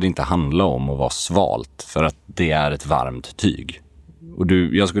så ska det inte handla om att vara svalt för att det är ett varmt tyg. Och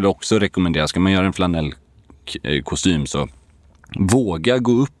jag skulle också rekommendera, ska man göra en flanellkostym så våga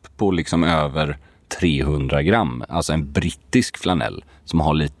gå upp på liksom över 300 gram. Alltså en brittisk flanell som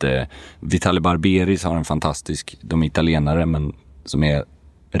har lite, Vitale Barberis har en fantastisk, de är italienare men som är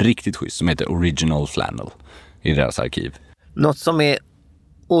riktigt schysst, som heter Original Flannel i deras arkiv. Något som är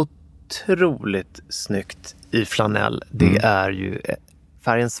otroligt snyggt i flanell, det är ju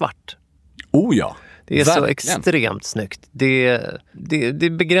färgen svart. Oh ja, det är verkligen. Så extremt snyggt.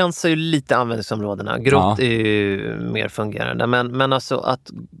 Det begränsar ju lite användningsområdena. Grått är ju mer fungerande. Men alltså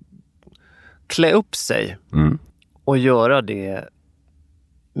att klä upp sig och göra det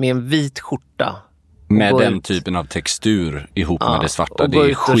med en vit skjorta. Med den typen av textur ihop med det svarta. Det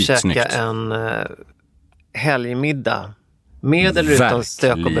är skitsnyggt. Och gå ut och käka en helgmiddag. Med eller utan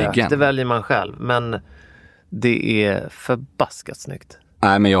stök och bök. Det väljer man själv. Men det är förbaskat snyggt.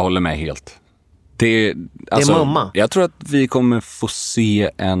 Nej, men jag håller med helt. Det är mumma. Jag tror att vi kommer få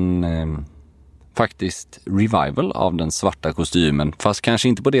se en faktiskt revival av den svarta kostymen. Fast kanske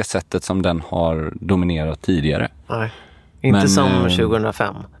inte på det sättet som den har dominerat tidigare. Nej. Inte som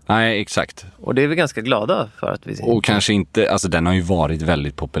 2005. Nej, exakt. Och det är vi ganska glada för att vi ser. Och kanske inte, alltså den har ju varit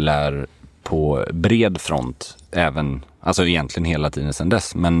väldigt populär på bred front även, alltså egentligen hela tiden sedan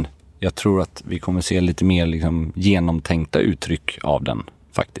dess. Men jag tror att vi kommer se lite mer liksom genomtänkta uttryck av den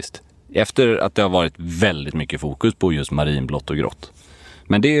faktiskt. Efter att det har varit väldigt mycket fokus på just marinblått och grått.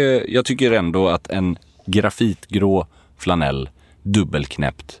 Men jag tycker ändå att en grafitgrå flanell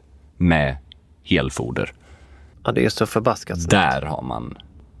dubbelknäppt med helfoder. Ja, det är så förbaskat snyggt. Där har man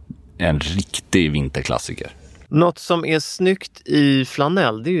en riktig vinterklassiker. Något som är snyggt i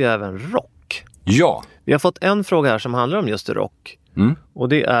flanell, det är ju även rock. Ja. Vi har fått en fråga här som handlar om just rock. Och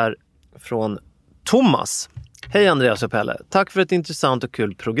det är från Thomas. Hej Andreas och Pelle. Tack för ett intressant och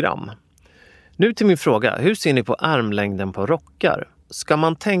kul program. Nu till min fråga. Hur ser ni på ärmlängden på rockar? Ska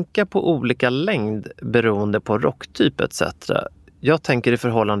man tänka på olika längd beroende på rocktyp etc? Jag tänker i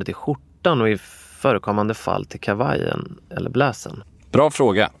förhållande till skjortan och i förekommande fall till kavajen eller bläsen. Bra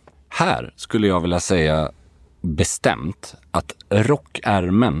fråga. Här skulle jag vilja säga bestämt att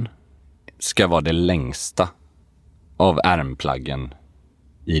rockärmen ska vara det längsta av ärmplaggen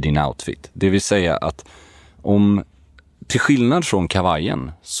i din outfit. Det vill säga att om, till skillnad från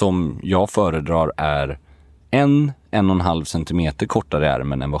kavajen som jag föredrar är 1,5 centimeter kortare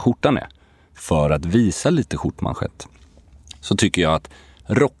ärmen än vad skjortan är för att visa lite skjortmanschett, så tycker jag att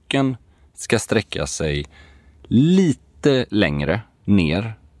rocken ska sträcka sig lite längre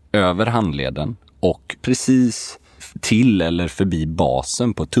ner över handleden och precis till eller förbi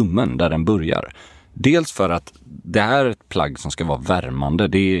basen på tummen där den börjar. Dels för att det här är ett plagg som ska vara värmande.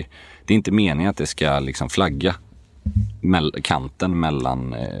 Det är inte meningen att det ska liksom flagga kanten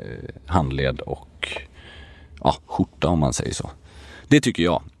mellan handled och skjorta om man säger så. Det tycker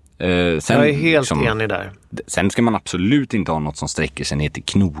jag. Sen, jag är helt enig där. Sen ska man absolut inte ha något som sträcker sig ner till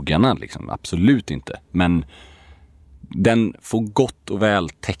knogarna. Liksom. Absolut inte. Men den får gott och väl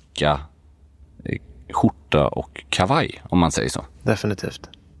täcka skjorta och kavaj om man säger så. Definitivt.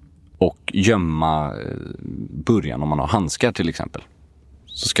 Och gömma början om man har handskar till exempel.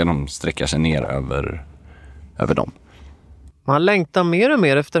 Så ska de sträcka sig ner över dem. Man längtar mer och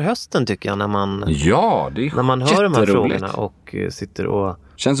mer efter hösten tycker jag när man hör de här frågorna och sitter och...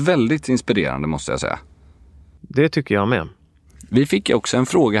 Känns väldigt inspirerande måste jag säga. Det tycker jag med. Vi fick också en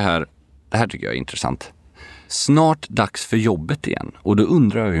fråga här. Det här tycker jag är intressant. Snart dags för jobbet igen. Och då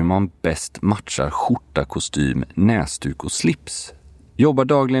undrar jag hur man bäst matchar skjorta, kostym, näsduk och slips. Jobbar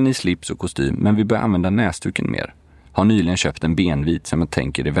dagligen i slips och kostym men vi börjar använda näsduken mer. Har nyligen köpt en benvit som jag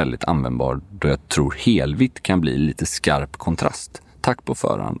tänker är väldigt användbar då jag tror helvitt kan bli lite skarp kontrast. Tack på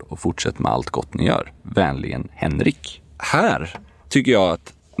förhand och fortsätt med allt gott ni gör. Vänligen Henrik. Här tycker jag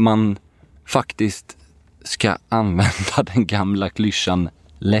att man faktiskt ska använda den gamla klyschan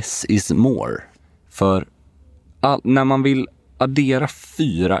less is more. För när man vill addera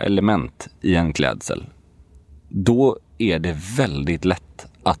 4 element i en klädsel, då är det väldigt lätt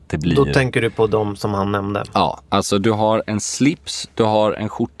att det blir... Då tänker du på de som han nämnde? Ja, alltså du har en slips, du har en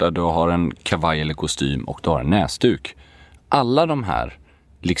skjorta, du har en kavaj eller kostym och du har en näsduk. Alla de här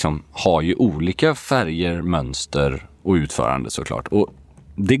liksom har ju olika färger, mönster och utförande såklart. Och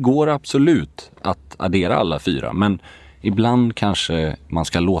det går absolut att addera alla 4, men ibland kanske man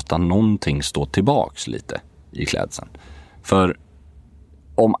ska låta någonting stå tillbaks lite i klädseln. För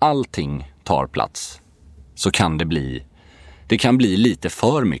om allting tar plats så kan det kan bli lite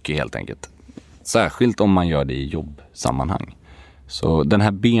för mycket helt enkelt. Särskilt om man gör det i jobbsammanhang. Så den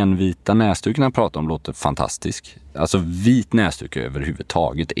här benvita näsduken jag pratar om låter fantastisk. Alltså vit näsduk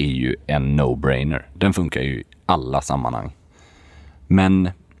överhuvudtaget är ju en no-brainer. Den funkar ju i alla sammanhang. Men...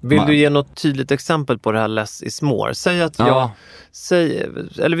 Vill du ge något tydligt exempel på det här less is more? Säg att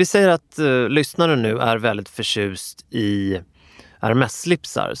vi säger att lyssnaren nu är väldigt förtjust i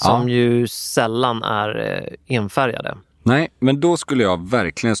Hermes-slipsar som ju sällan är enfärgade. Nej, men då skulle jag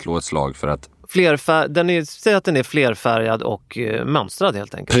verkligen slå ett slag för att... Säg att den är flerfärgad och mönstrad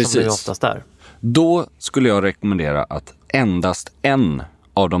helt enkelt. Precis. Som det oftast är. Då skulle jag rekommendera att endast en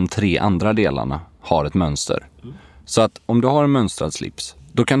av de 3 andra delarna har ett mönster. Så att om du har en mönstrad slips,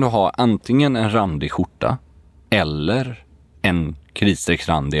 då kan du ha antingen en randig skjorta eller en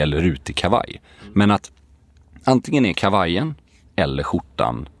kritstrecksrandig eller rutig kavaj. Men att antingen är kavajen eller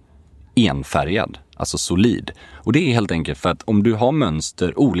skjortan enfärgad, alltså solid. Och det är helt enkelt för att om du har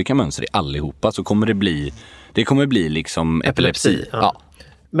olika mönster i allihopa så kommer det kommer bli liksom epilepsi. Ja.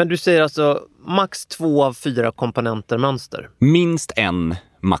 Men du säger alltså max 2 av 4 komponenter mönster? Minst en,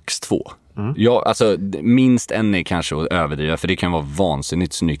 max 2. Ja, alltså minst en är kanske att överdriva, för det kan vara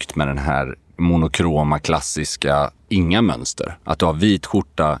vansinnigt snyggt med den här monokroma, klassiska, inga mönster. Att du har vit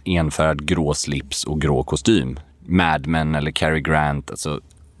skjorta, enfärgad grå slips och grå kostym. Mad Men eller Cary Grant, alltså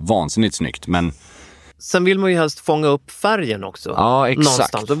vansinnigt snyggt, men... Sen vill man ju helst fånga upp färgen också. Ja, exakt.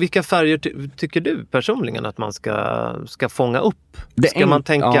 Någonstans. Och vilka färger tycker du personligen att man ska fånga upp? Ska man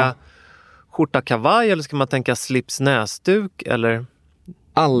tänka skjorta kavaj eller ska man tänka slips näsduk eller...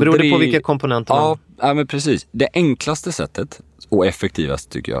 Beror det på vilka komponenter man... Ja, men precis. Det enklaste sättet och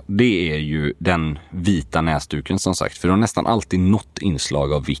effektivaste tycker jag, det är ju den vita näsduken som sagt. För det har nästan alltid något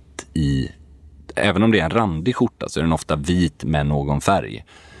inslag av vitt i... Även om det är en randig skjorta så är den ofta vit med någon färg.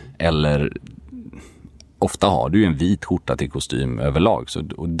 Eller ofta har du en vit skjorta till kostym överlag.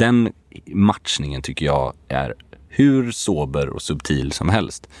 Och den matchningen tycker jag är hur sober och subtil som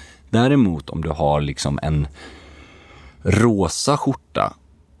helst. Däremot om du har liksom en rosa skjorta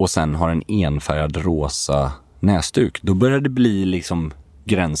och sen har en enfärgad rosa näsduk, då börjar det bli liksom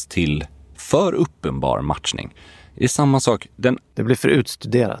gräns till för uppenbar matchning. Det är samma sak. Det blir för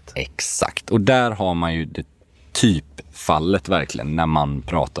utstuderat. Exakt. Och där har man ju det typfallet verkligen när man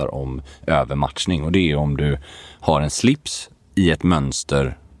pratar om övermatchning. Och det är om du har en slips i ett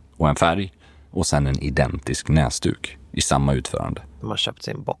mönster och en färg och sen en identisk näsduk i samma utförande. De har köpt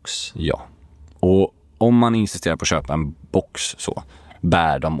sin box. Ja. Och om man insisterar på att köpa en box så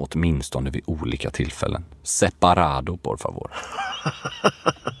bär de åtminstone vid olika tillfällen. Separado, por favor.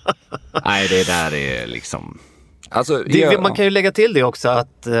 Nej, det där är liksom... Alltså, man kan ju lägga till det också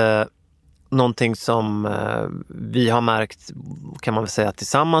att någonting som vi har märkt, kan man väl säga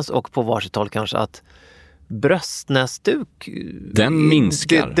tillsammans och på varsitt håll kanske, att bröstnäsduk, den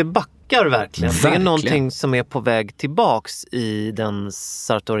minskar. Det backar verkligen. Det är någonting som är på väg tillbaks i den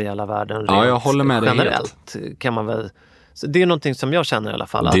sartoriella världen. Ja, jag håller med dig generellt helt. Kan man väl... Så det är någonting som jag känner i alla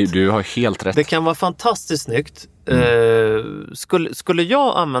fall. Du har helt rätt. Det kan vara fantastiskt snyggt. Skulle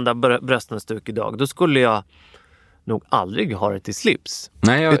jag använda bröstnäsduk idag, då skulle jag nog aldrig ha det till slips.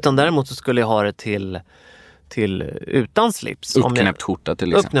 Nej, utan däremot så skulle jag ha det till utan slips. Uppknäppt skjorta till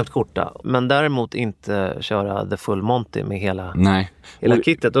exempel. Uppknäppt skjorta. Men däremot inte köra the full Monty med hela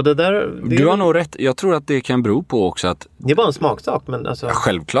kittet. Och du har nog rätt. Jag tror att det kan bero på också att... Det är bara en smaksak. Men alltså... Ja,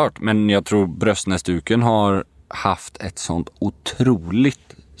 självklart. Men jag tror bröstnäsduken har haft ett sånt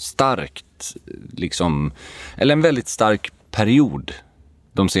otroligt starkt liksom, eller en väldigt stark period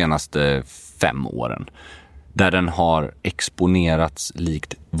de senaste 5 åren. Där den har exponerats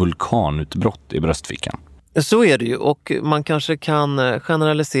likt vulkanutbrott i bröstfickan. Så är det ju, och man kanske kan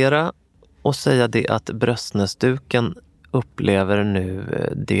generalisera och säga det att bröstnäsduken upplever nu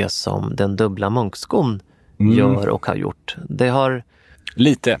det som den dubbla munkskon gör och har gjort. Det har...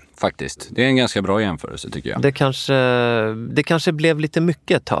 Lite faktiskt. Det är en ganska bra jämförelse tycker jag. Det kanske blev lite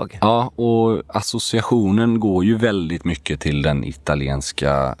mycket ett tag. Ja, och associationen går ju väldigt mycket till den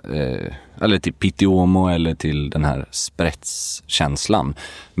italienska eller till Pitti Uomo eller till den här sprättskänslan.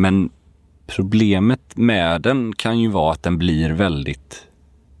 Men Problemet med den kan ju vara att den blir väldigt,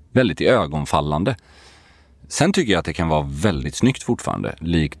 väldigt ögonfallande. Sen tycker jag att det kan vara väldigt snyggt fortfarande,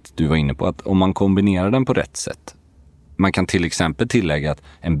 likt du var inne på, att om man kombinerar den på rätt sätt. Man kan till exempel tillägga att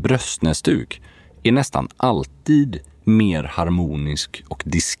en bröstnäsduk är nästan alltid mer harmonisk och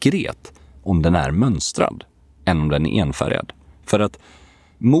diskret om den är mönstrad än om den är enfärgad. För att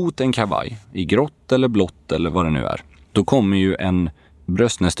mot en kavaj i grått eller blått eller vad det nu är, då kommer ju en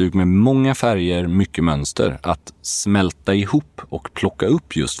bröstnäsduk med många färger, mycket mönster, att smälta ihop och plocka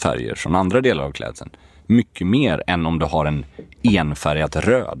upp just färger från andra delar av klädseln. Mycket mer än om du har en enfärgad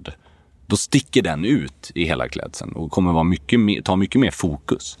röd. Då sticker den ut i hela klädseln och kommer vara ta mycket mer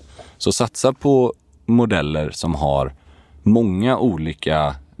fokus. Så satsa på modeller som har många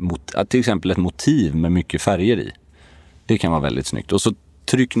olika, till exempel ett motiv med mycket färger i. Det kan vara väldigt snyggt. Och så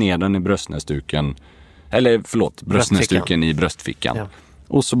tryck ner den i bröstnäsduken i bröstfickan. Ja.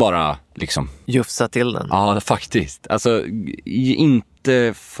 Och så bara liksom jufsa till den. Ja, faktiskt. Alltså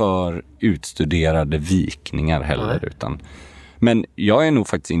inte för utstuderade vikningar heller. Utan, men jag är nog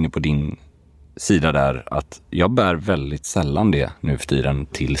faktiskt inne på din sida där att jag bär väldigt sällan det nu för tiden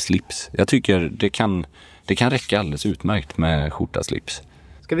till slips. Jag tycker det kan räcka alldeles utmärkt med skjorta slips.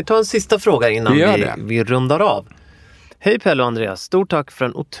 Ska vi ta en sista fråga innan vi rundar av? Hej Pelle och Andreas, stort tack för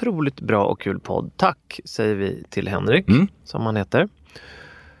en otroligt bra och kul podd. Tack säger vi till Henrik, som han heter.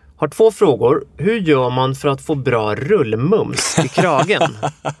 Har 2 frågor. Hur gör man för att få bra rullmums i kragen?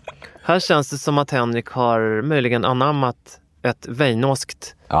 Här känns det som att Henrik har möjligen anammat ett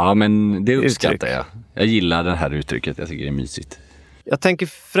vejnoskt Ja, men det uppskattar jag. Jag gillar det här uttrycket, jag tycker det är mysigt. Jag tänker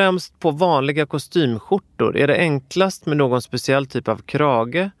främst på vanliga kostymskjortor. Är det enklast med någon speciell typ av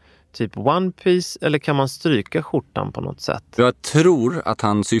krage? Typ one piece, eller kan man stryka skjortan på något sätt? Jag tror att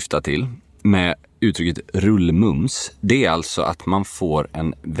han syftar till med uttrycket rullmums, det är alltså att man får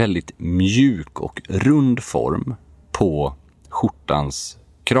en väldigt mjuk och rund form på skjortans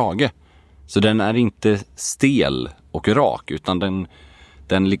krage. Så den är inte stel och rak, utan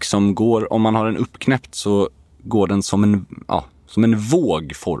den liksom går, om man har den uppknäppt så går den som en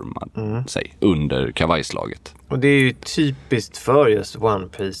våg formad sig under kavajslaget. Och det är ju typiskt för just One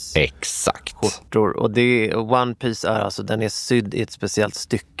Piece. Exakt. Skjortor. Och One Piece är alltså, den är sydd i ett speciellt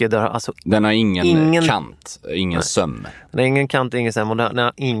stycke. Där alltså den har ingen kant, ingen söm. Den har ingen kant, ingen söm, och den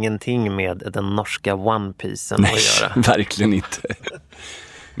har ingenting med den norska One Piecen att göra. Verkligen inte.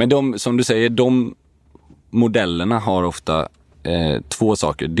 Men som du säger, de modellerna har ofta 2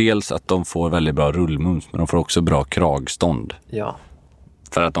 saker. Dels att de får väldigt bra rullmums, men de får också bra kragstånd. Ja.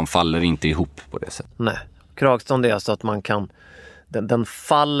 För att de faller inte ihop på det sättet. Nej, kragstånd är alltså att man kan, den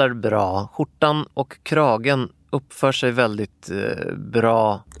faller bra. Skjortan och kragen uppför sig väldigt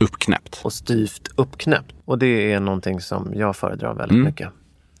bra. Uppknäppt. Och styvt uppknäppt. Och det är någonting som jag föredrar väldigt mycket.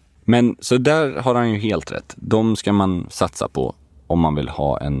 Men så där har han ju helt rätt. De ska man satsa på om man vill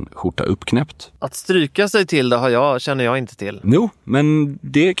ha en skjorta uppknäppt. Att stryka sig till det känner jag inte till. Jo, men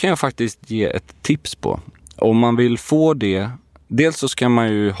det kan jag faktiskt ge ett tips på. Om man vill få det, dels så ska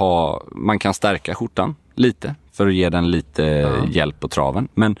man kan stärka skjortan lite för att ge den lite hjälp på traven.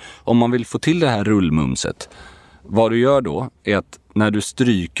 Men om man vill få till det här rullmumset, vad du gör då är att när du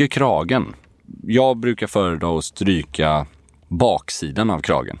stryker kragen, jag brukar föredra att stryka baksidan av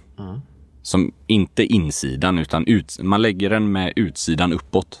kragen. Som inte insidan, utan man lägger den med utsidan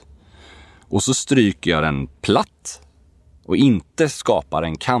uppåt. Och så stryker jag den platt och inte skapar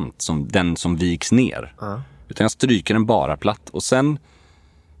en kant som den som viks ner. Utan jag stryker den bara platt. Och sen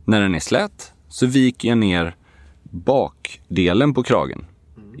när den är slät så viker jag ner bakdelen på kragen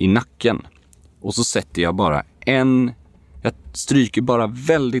i nacken. Och så sätter jag bara jag stryker bara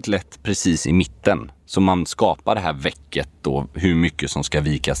väldigt lätt precis i mitten. Så man skapar det här väcket då, hur mycket som ska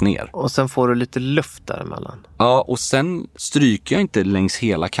vikas ner. Och sen får du lite luft däremellan. Ja, och sen stryker jag inte längs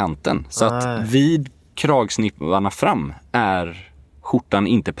hela kanten. Så att vid kragsnipparna fram är skjortan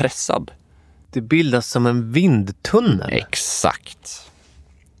inte pressad. Det bildas som en vindtunnel. Exakt.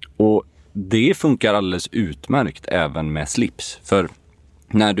 Och det funkar alldeles utmärkt även med slips. För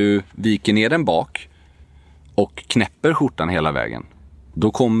när du viker ner den bak och knäpper skjortan hela vägen,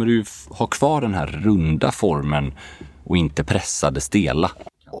 då kommer du ha kvar den här runda formen och inte pressade stela.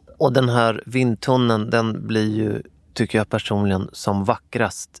 Och den här vindtunneln, den blir ju, tycker jag personligen, som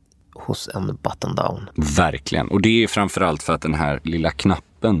vackrast hos en button-down. Verkligen. Och det är framförallt för att den här lilla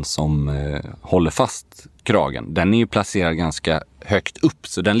knappen som håller fast kragen, den är ju placerad ganska högt upp.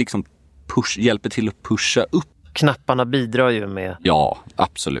 Så den liksom hjälper till att pusha upp. Knapparna bidrar ju med... Ja,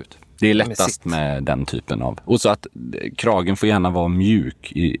 absolut. Det är lättast med den typen av. Och så att kragen får gärna vara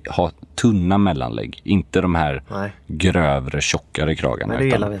mjuk, ha tunna mellanlägg. Inte de här grövre, tjockare kragarna. Nej, det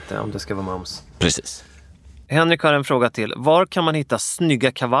gillar vi inte om det ska vara mums. Precis. Henrik har en fråga till. Var kan man hitta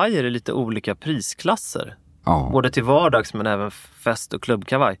snygga kavajer i lite olika prisklasser? Ja. Både till vardags men även fest- och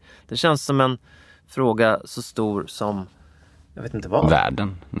klubbkavaj. Det känns som en fråga så stor som, jag vet inte vad.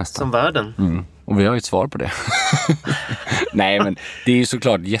 Världen nästan. Som världen. Mm. Och vi har ju ett svar på det. Nej, men det är ju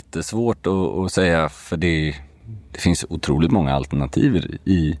såklart jättesvårt att säga, för det finns otroligt många alternativ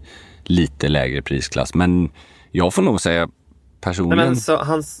i lite lägre prisklass. Men jag får nog säga personligen... Nej, men så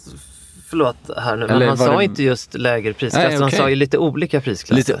förlåt här nu, men han sa inte just lägre prisklass. Nej, okay. Han sa ju lite olika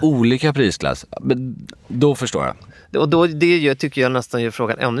prisklasser. Lite olika prisklass. Men då förstår jag. Och då, det tycker jag nästan gör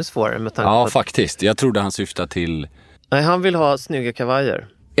frågan ännu svårare. Med tanke på faktiskt. Jag trodde han syftade till... Nej, han vill ha snygga kavajer.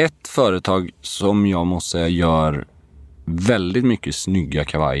 Ett företag som jag måste säga gör väldigt mycket snygga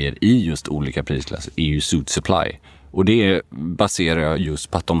kavajer i just olika prisklasser är ju Suit Supply. Och det baserar jag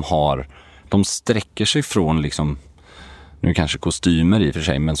just på att de sträcker sig från liksom, nu kanske kostymer i och för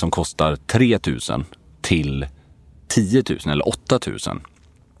sig, men som kostar 3 000 till 10 000 eller 8 000.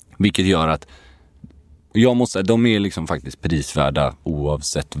 Vilket gör att jag måste säga, de är liksom faktiskt prisvärda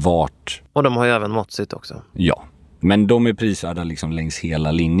oavsett vart. Och de har ju även måttsigt också. Ja. Men de är prisvärda liksom längs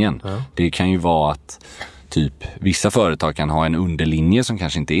hela linjen. Ja. Det kan ju vara att typ vissa företag kan ha en underlinje som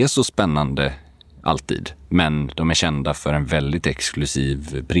kanske inte är så spännande alltid. Men de är kända för en väldigt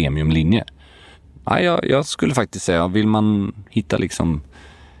exklusiv premiumlinje. Ja, jag skulle faktiskt säga, vill man hitta liksom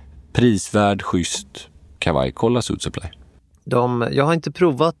prisvärd, schysst kavaj, kolla Suit Supply. Jag har inte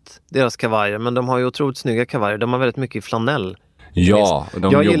provat deras kavajer, men de har ju otroligt snygga kavajer. De har väldigt mycket i flanell. Ja,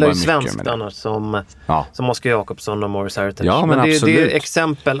 jag gillar ju svenskt annars som Oskar Jakobsson och Morris Heritage. Ja, men det är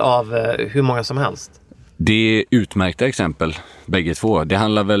exempel av hur många som helst. Det är utmärkta exempel, bägge två. Det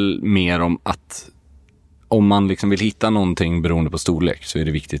handlar väl mer om att om man liksom vill hitta någonting beroende på storlek så är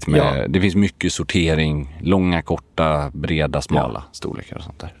det viktigt med... Det finns mycket sortering, långa, korta, breda, smala storlekar och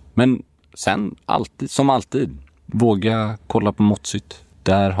sånt där. Men sen, som alltid, våga kolla på måttsytt.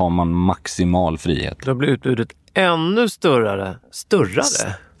 Där har man maximal frihet. Då blir utbudet ännu större.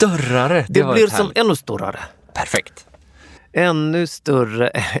 Större? Det blir som ännu större. Perfekt. Ännu större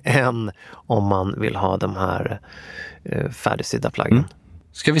än om man vill ha de här färdigsydda plaggen.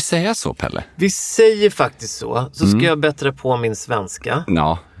 Ska vi säga så, Pelle? Vi säger faktiskt så. Så ska jag bättra på min svenska.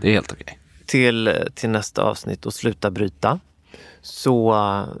 Ja, det är helt okej. Till nästa avsnitt och sluta bryta.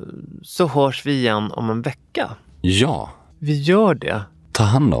 Så hörs vi igen om en vecka. Ja. Vi gör det. Ta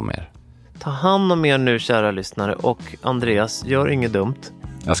hand om er. Ta hand om er nu, kära lyssnare. Och Andreas, gör inget dumt.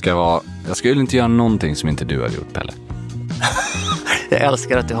 Jag skulle inte göra någonting som inte du har gjort, Pelle. Jag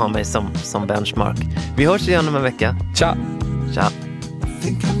älskar att du har mig som benchmark. Vi hörs igen om en vecka. Tja! Tja!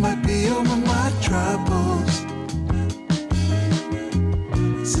 Think I might be over my troubles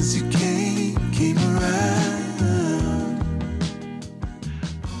since you came around.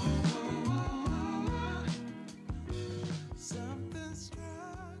 Something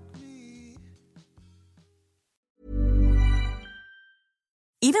struck me.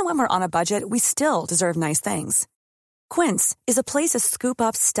 Even when we're on a budget, we still deserve nice things. Quince is a place to scoop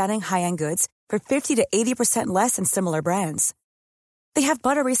up stunning high-end goods for 50 to 80% less than similar brands. They have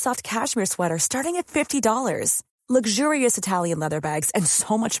buttery soft cashmere sweaters starting at $50, luxurious Italian leather bags, and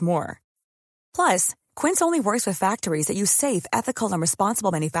so much more. Plus, Quince only works with factories that use safe, ethical, and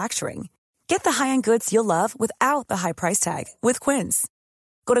responsible manufacturing. Get the high-end goods you'll love without the high price tag with Quince.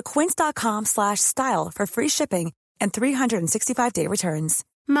 Go to quince.com/style for free shipping and 365-day returns.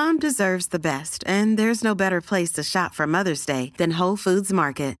 Mom deserves the best, and there's no better place to shop for Mother's Day than Whole Foods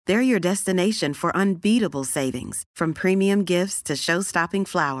Market. They're your destination for unbeatable savings, from premium gifts to show-stopping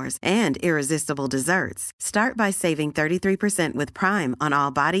flowers and irresistible desserts. Start by saving 33% with Prime on all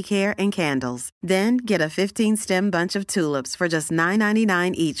body care and candles. Then get a 15-stem bunch of tulips for just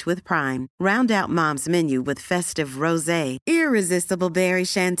 $9.99 each with Prime. Round out Mom's menu with festive rosé, irresistible berry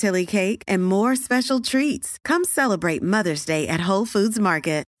chantilly cake, and more special treats. Come celebrate Mother's Day at Whole Foods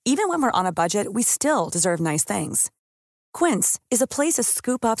Market. Even when we're on a budget, we still deserve nice things. Quince is a place to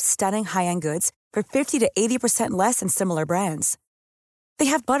scoop up stunning high-end goods for 50 to 80% less than similar brands. They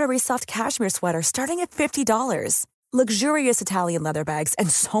have buttery soft cashmere sweaters starting at $50, luxurious Italian leather bags,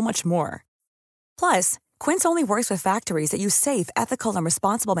 and so much more. Plus, Quince only works with factories that use safe, ethical, and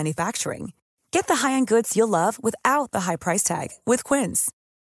responsible manufacturing. Get the high-end goods you'll love without the high price tag with Quince.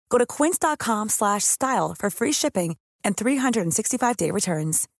 Go to quince.com/style for free shipping and 365-day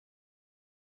returns.